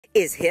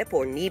Is hip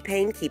or knee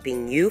pain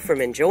keeping you from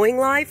enjoying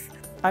life?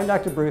 I'm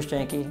Dr. Bruce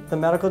Janke, the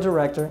Medical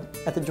Director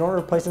at the Joint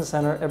Replacement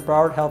Center at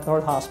Broward Health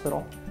North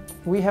Hospital.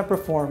 We have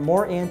performed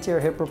more anterior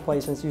hip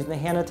replacements using the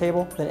Hannah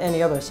table than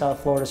any other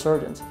South Florida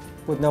surgeons.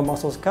 With no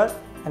muscles cut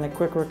and a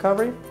quick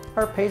recovery,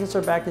 our patients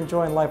are back to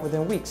enjoying life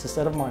within weeks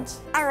instead of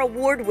months. Our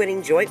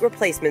award-winning Joint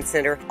Replacement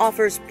Center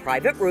offers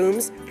private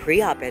rooms,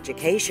 pre-op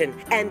education,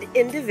 and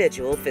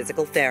individual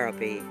physical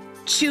therapy.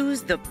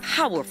 Choose the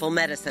powerful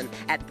medicine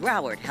at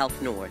Broward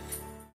Health North.